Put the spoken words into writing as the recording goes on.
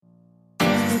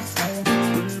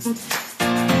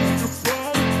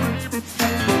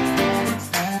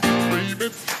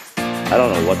I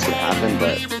don't know what's going to happen,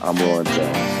 but I'm willing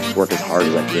to work as hard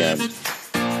as I can.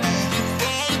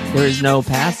 There is no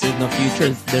past, there's no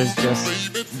future, there's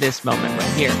just this moment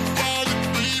right here.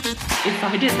 If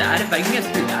I did that, if I can get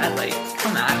through that, like,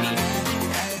 come at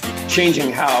me.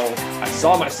 Changing how I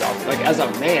saw myself, like as a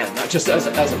man, not just as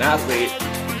an athlete.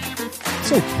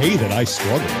 It's okay that I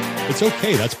struggle. It's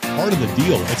okay. That's part of the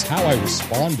deal. It's how I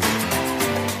respond to it.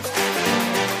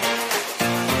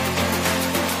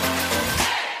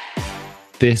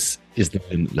 This is the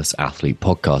Limitless Athlete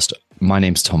podcast. My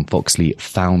name's Tom Foxley,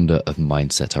 founder of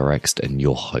Mindset RX and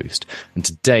your host. And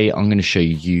today I'm going to show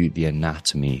you the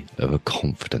anatomy of a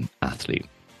confident athlete.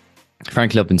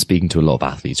 Frankly, I've been speaking to a lot of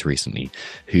athletes recently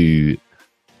who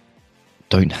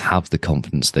don't have the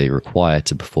confidence they require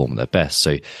to perform at their best.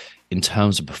 So in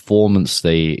terms of performance,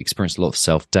 they experience a lot of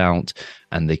self-doubt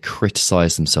and they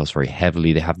criticize themselves very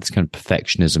heavily. They have this kind of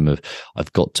perfectionism of,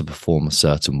 I've got to perform a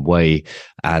certain way,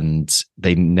 and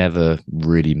they never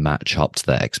really match up to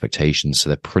their expectations. So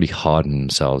they're pretty hard on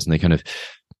themselves, and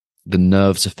the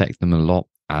nerves affect them a lot,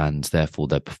 and therefore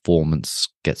their performance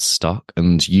gets stuck.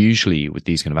 And usually with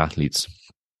these kind of athletes,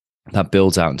 that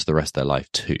builds out into the rest of their life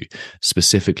too.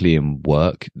 Specifically in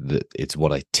work, that it's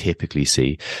what I typically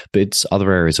see, but it's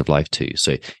other areas of life too.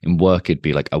 So in work, it'd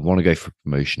be like, I want to go for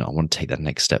promotion. I want to take that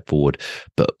next step forward.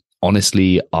 But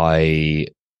honestly, I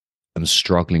am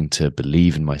struggling to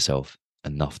believe in myself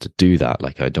enough to do that.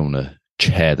 Like, I don't want to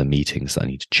chair the meetings that I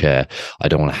need to chair. I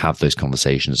don't want to have those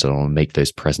conversations. I don't want to make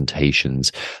those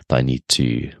presentations that I need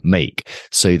to make.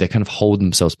 So they kind of hold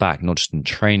themselves back, not just in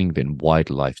training, but in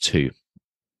wider life too.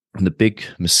 And the big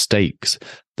mistakes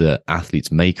that athletes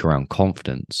make around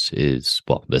confidence is,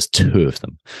 well, there's two of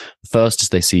them. First is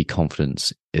they see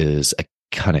confidence as a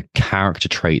kind of character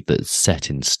trait that's set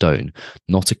in stone,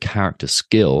 not a character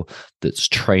skill that's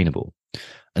trainable.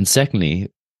 And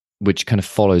secondly, which kind of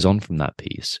follows on from that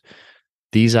piece,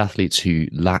 these athletes who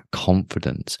lack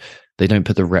confidence, they don't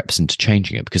put the reps into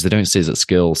changing it because they don't see it as a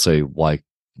skill. So why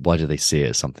do they see it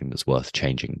as something that's worth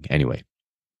changing anyway?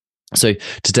 So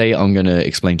today I'm going to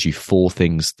explain to you 4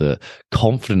 things that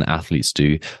confident athletes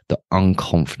do that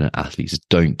unconfident athletes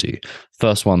don't do.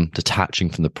 First one, detaching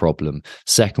from the problem.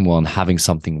 Second one, having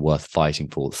something worth fighting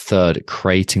for. Third,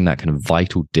 creating that kind of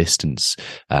vital distance.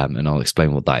 And I'll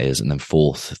explain what that is. And then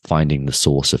fourth, finding the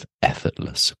source of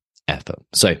effortless effort.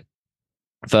 So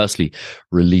firstly,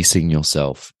 releasing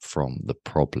yourself from the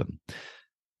problem.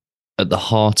 At the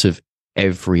heart of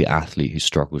every athlete who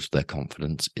struggles with their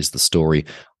confidence is the story,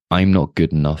 I'm not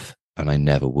good enough and I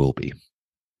never will be.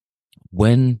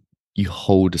 When you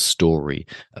hold a story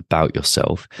about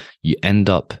yourself, you end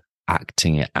up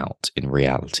acting it out in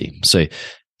reality. So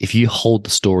if you hold the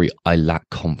story, I lack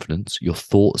confidence, your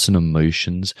thoughts and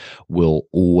emotions will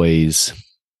always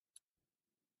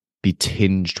be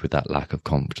tinged with that lack of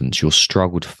confidence. You'll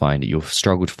struggle to find it. You'll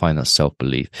struggle to find that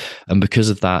self-belief. And because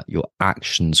of that, your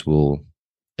actions will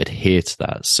adhere to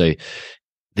that. So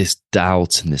this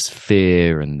doubt and this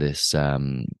fear and this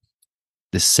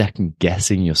second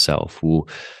guessing yourself will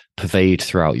pervade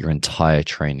throughout your entire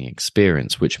training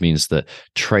experience, which means that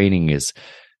training it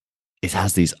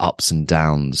has these ups and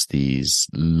downs, these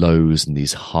lows and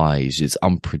these highs. It's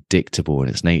unpredictable in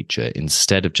its nature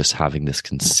instead of just having this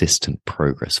consistent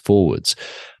progress forwards.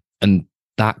 And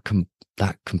that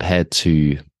compared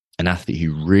to an athlete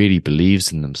who really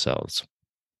believes in themselves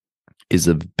is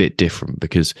a bit different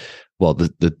because, well,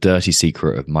 the dirty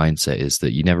secret of mindset is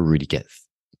that you never really get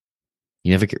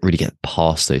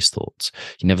past those thoughts.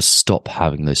 You never stop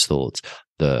having those thoughts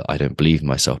that I don't believe in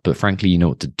myself, but frankly, you know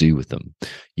what to do with them.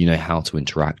 You know how to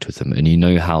interact with them, and you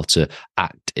know how to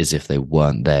act as if they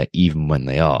weren't there, even when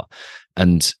they are.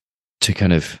 And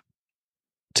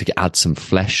to add some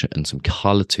flesh and some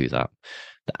color to that,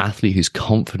 the athlete who's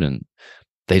confident,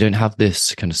 they don't have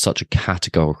this kind of such a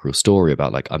categorical story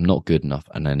about like, I'm not good enough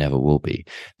and I never will be.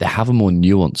 They have a more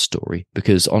nuanced story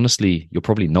because honestly, you're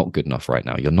probably not good enough right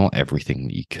now. You're not everything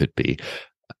that you could be.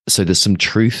 So there's some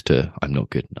truth to I'm not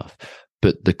good enough.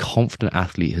 But the confident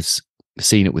athlete has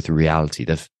seen it with reality.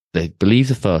 They believe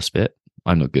the first bit,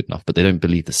 I'm not good enough, but they don't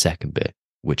believe the second bit,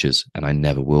 which is, and I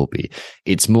never will be.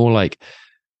 It's more like,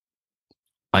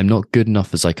 I'm not good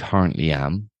enough as I currently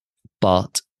am,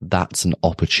 but that's an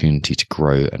opportunity to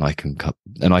grow, and I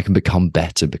can become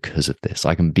better because of this.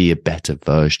 I can be a better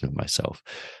version of myself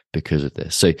because of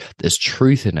this. So there's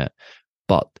truth in it,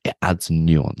 but it adds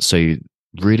nuance. So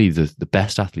really the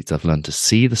best athletes I've learned to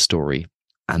see the story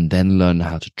and then learn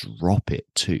how to drop it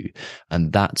too.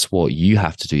 And that's what you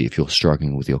have to do if you're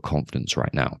struggling with your confidence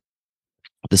right now.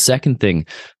 The second thing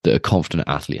that a confident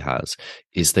athlete has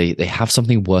is they have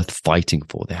something worth fighting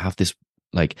for. They have this,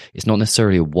 like, it's not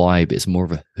necessarily a why, but it's more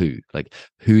of a who. Like,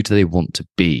 who do they want to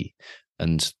be?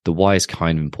 And the why is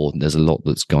kind of important. There's a lot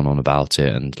that's gone on about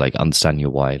it, and like understanding your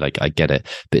why, like I get it,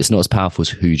 but it's not as powerful as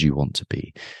who do you want to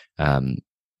be.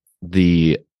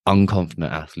 The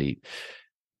unconfident athlete,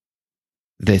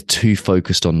 they're too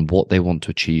focused on what they want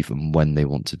to achieve and when they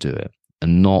want to do it,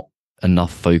 and not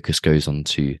enough focus goes on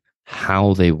to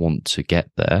how they want to get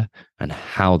there and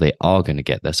how they are going to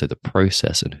get there. So the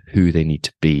process and who they need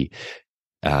to be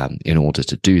in order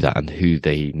to do that, and who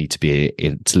they need to be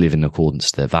to live in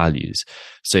accordance to their values.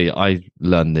 So I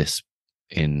learned this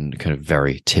in kind of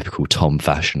very typical Tom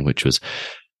fashion, which was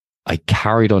I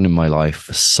carried on in my life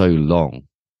for so long,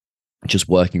 just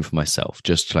working for myself,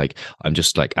 just like I'm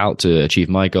just like out to achieve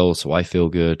my goals so I feel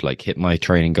good, like hit my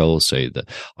training goals so that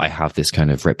I have this kind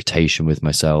of reputation with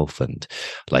myself. And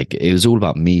like it was all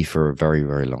about me for a very,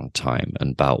 very long time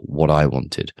and about what I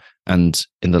wanted. And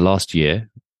in the last year,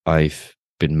 I've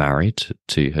been married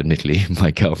to, admittedly,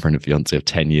 my girlfriend and fiance of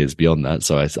 10 years beyond that.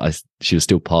 So she was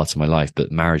still part of my life,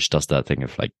 but marriage does that thing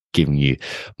of like giving you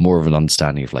more of an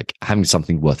understanding of like having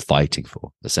something worth fighting for,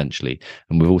 essentially.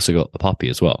 And we've also got a puppy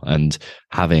as well. And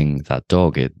having that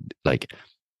dog, it like,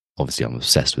 obviously I'm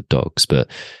obsessed with dogs, but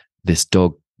this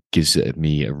dog gives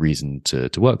me a reason to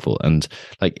work for. And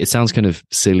like, it sounds kind of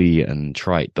silly and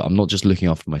trite, but I'm not just looking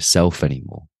after myself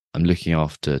anymore. I'm looking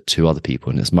after two other people,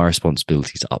 and it's my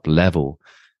responsibility to up level,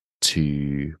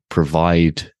 to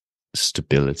provide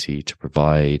stability, to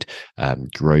provide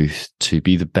growth, to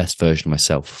be the best version of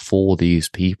myself for these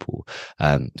people,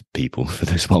 for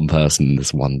this one person,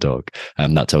 this one dog.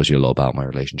 That tells you a lot about my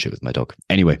relationship with my dog.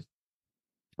 Anyway,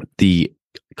 the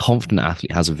confident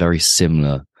athlete has a very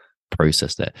similar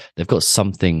process there. They've got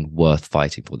something worth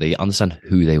fighting for. They understand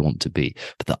who they want to be.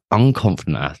 But the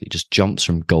unconfident athlete just jumps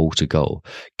from goal to goal,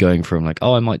 going from like,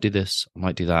 oh, I might do this, I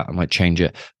might do that, I might change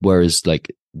it. Whereas like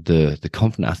the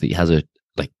confident athlete has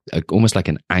almost like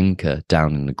an anchor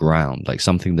down in the ground, like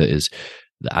something that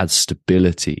adds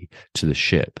stability to the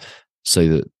ship, so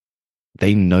that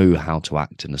they know how to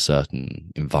act in a certain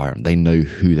environment. They know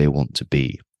who they want to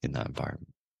be in that environment.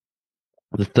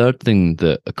 The third thing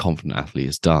that a confident athlete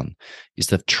has done is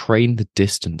they've trained the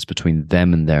distance between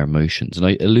them and their emotions. And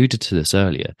I alluded to this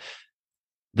earlier.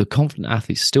 The confident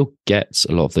athlete still gets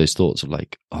a lot of those thoughts of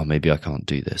like, oh, maybe I can't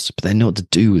do this, but they know what to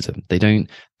do with them. They don't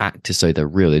act as though they're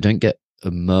real. They don't get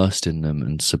immersed in them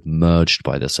and submerged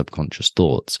by their subconscious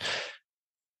thoughts.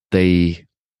 They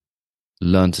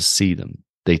learn to see them.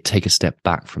 They take a step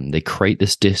back from them. They create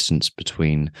this distance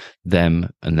between them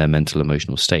and their mental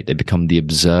emotional state. They become the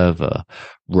observer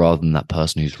rather than that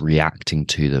person who's reacting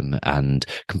to them and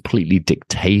completely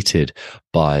dictated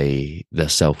by their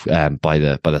by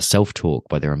their self-talk,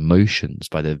 by their emotions,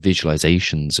 by their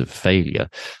visualizations of failure.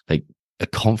 Like a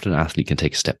confident athlete can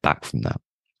take a step back from that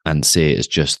and see it as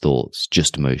just thoughts,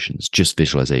 just emotions, just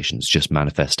visualizations, just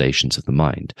manifestations of the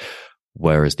mind.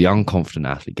 Whereas the unconfident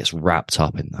athlete gets wrapped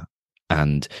up in that,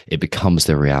 and it becomes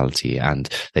their reality. And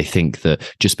they think that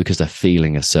just because they're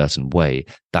feeling a certain way,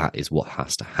 that is what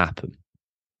has to happen.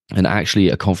 And actually,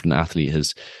 a confident athlete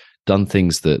has done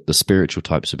things that the spiritual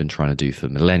types have been trying to do for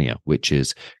millennia, which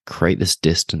is create this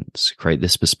distance, create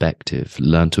this perspective,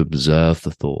 learn to observe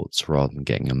the thoughts rather than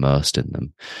getting immersed in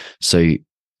them. So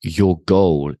your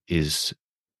goal is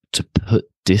to put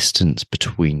distance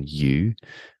between you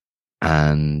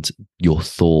and your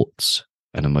thoughts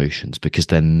and emotions, because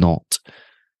they're not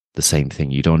the same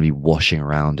thing. You don't want to be washing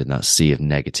around in that sea of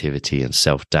negativity and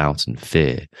self-doubt and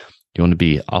fear. You want to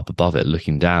be up above it,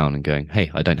 looking down and going,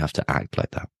 hey, I don't have to act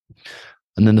like that.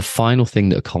 And then the final thing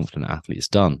that a confident athlete has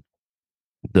done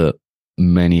that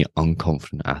many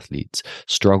unconfident athletes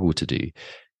struggle to do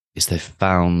is they've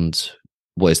found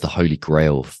what is the holy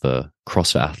grail for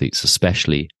CrossFit athletes,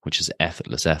 especially, which is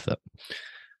effortless effort.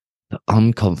 The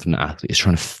unconfident athlete is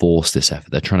trying to force this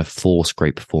effort. They're trying to force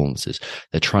great performances.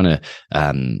 They're trying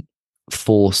to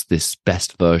force this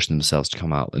best version of themselves to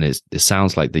come out. And it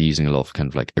sounds like they're using a lot of kind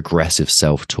of like aggressive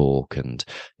self-talk, and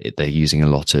they're using a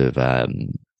lot of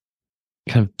kind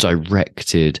of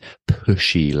directed,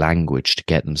 pushy language to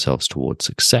get themselves towards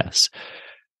success.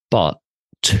 But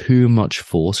too much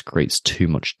force creates too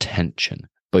much tension,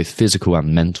 both physical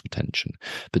and mental tension.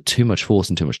 But too much force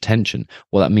and too much tension,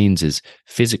 what that means is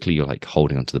physically you're like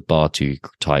holding onto the bar too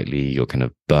tightly, you're kind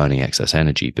of burning excess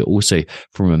energy, but also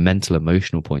from a mental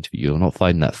emotional point of view, you're not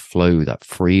finding that flow, that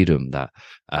freedom, that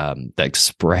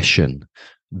expression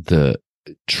that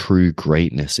true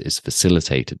greatness is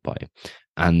facilitated by.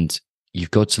 And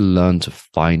you've got to learn to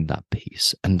find that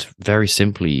peace. And very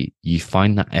simply, you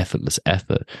find that effortless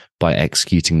effort by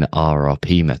executing the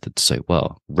RRP method so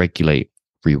well: regulate,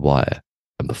 rewire,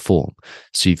 and perform.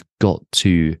 So you've got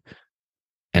to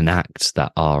enact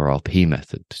that RRP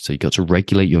method. So you've got to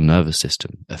regulate your nervous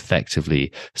system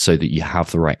effectively so that you have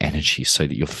the right energy, so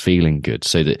that you're feeling good,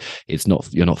 so that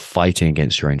you're not fighting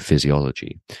against your own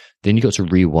physiology. Then you've got to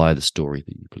rewire the story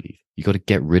that you believe. You've got to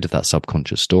get rid of that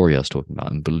subconscious story I was talking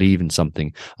about and believe in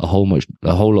something a whole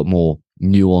lot more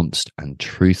nuanced and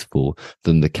truthful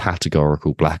than the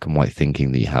categorical black and white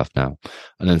thinking that you have now.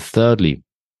 And then thirdly,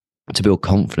 to build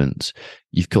confidence,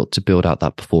 you've got to build out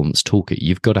that performance toolkit.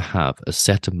 You've got to have a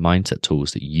set of mindset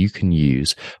tools that you can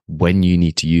use when you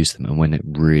need to use them and when it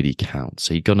really counts.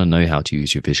 So you've got to know how to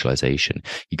use your visualization.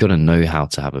 You've got to know how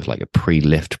to have a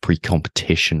pre-lift,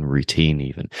 pre-competition routine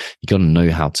even. You've got to know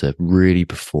how to really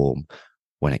perform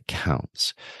when it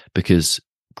counts, because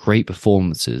great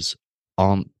performances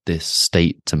aren't this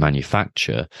state to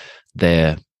manufacture.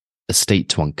 They're a state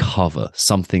to uncover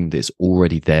something that's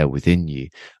already there within you.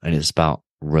 And it's about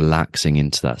relaxing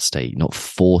into that state, not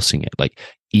forcing it. Like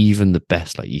even the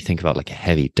best, like you think about like a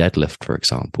heavy deadlift, for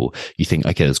example, you think,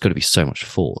 okay, there's got to be so much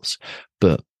force,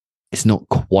 but it's not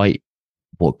quite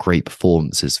what great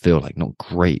performances feel like, not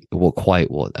great, what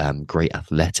great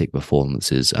athletic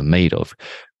performances are made of.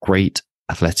 Great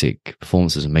athletic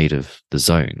performances are made of the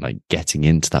zone, like getting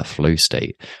into that flow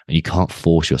state, and you can't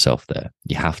force yourself there.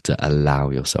 You have to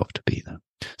allow yourself to be there.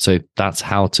 So that's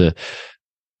how to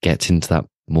get into that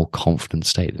more confident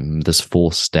state. And there's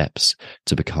 4 steps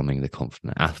to becoming the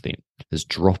confident athlete. There's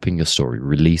dropping your story,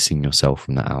 releasing yourself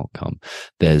from that outcome.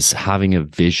 There's having a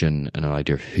vision and an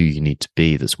idea of who you need to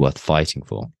be that's worth fighting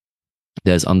for.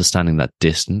 There's understanding that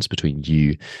distance between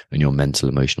you and your mental,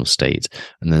 emotional state.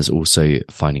 And there's also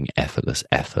finding effortless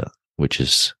effort, which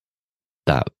is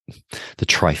that the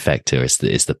trifecta is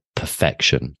the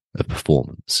perfection of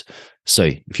performance. So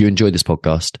if you enjoyed this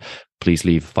podcast, please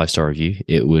leave a 5-star review.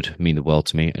 It would mean the world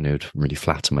to me, and it would really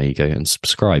flatter my ego. And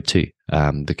subscribe too,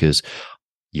 because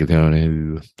you're going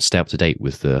to stay up to date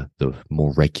with the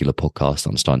more regular podcast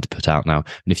I'm starting to put out now. And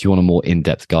if you want a more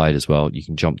in-depth guide as well, you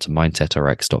can jump to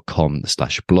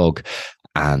mindsetrx.com/blog,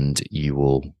 and you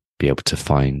will be able to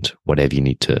find whatever you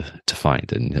need to find,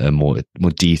 and a more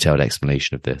detailed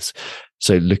explanation of this.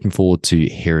 So looking forward to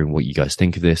hearing what you guys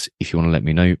think of this. If you want to let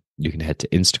me know, you can head to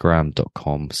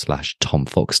instagram.com/Tom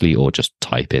Foxley, or just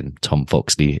type in Tom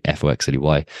Foxley,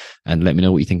 Foxley, and let me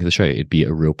know what you think of the show. It'd be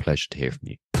a real pleasure to hear from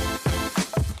you.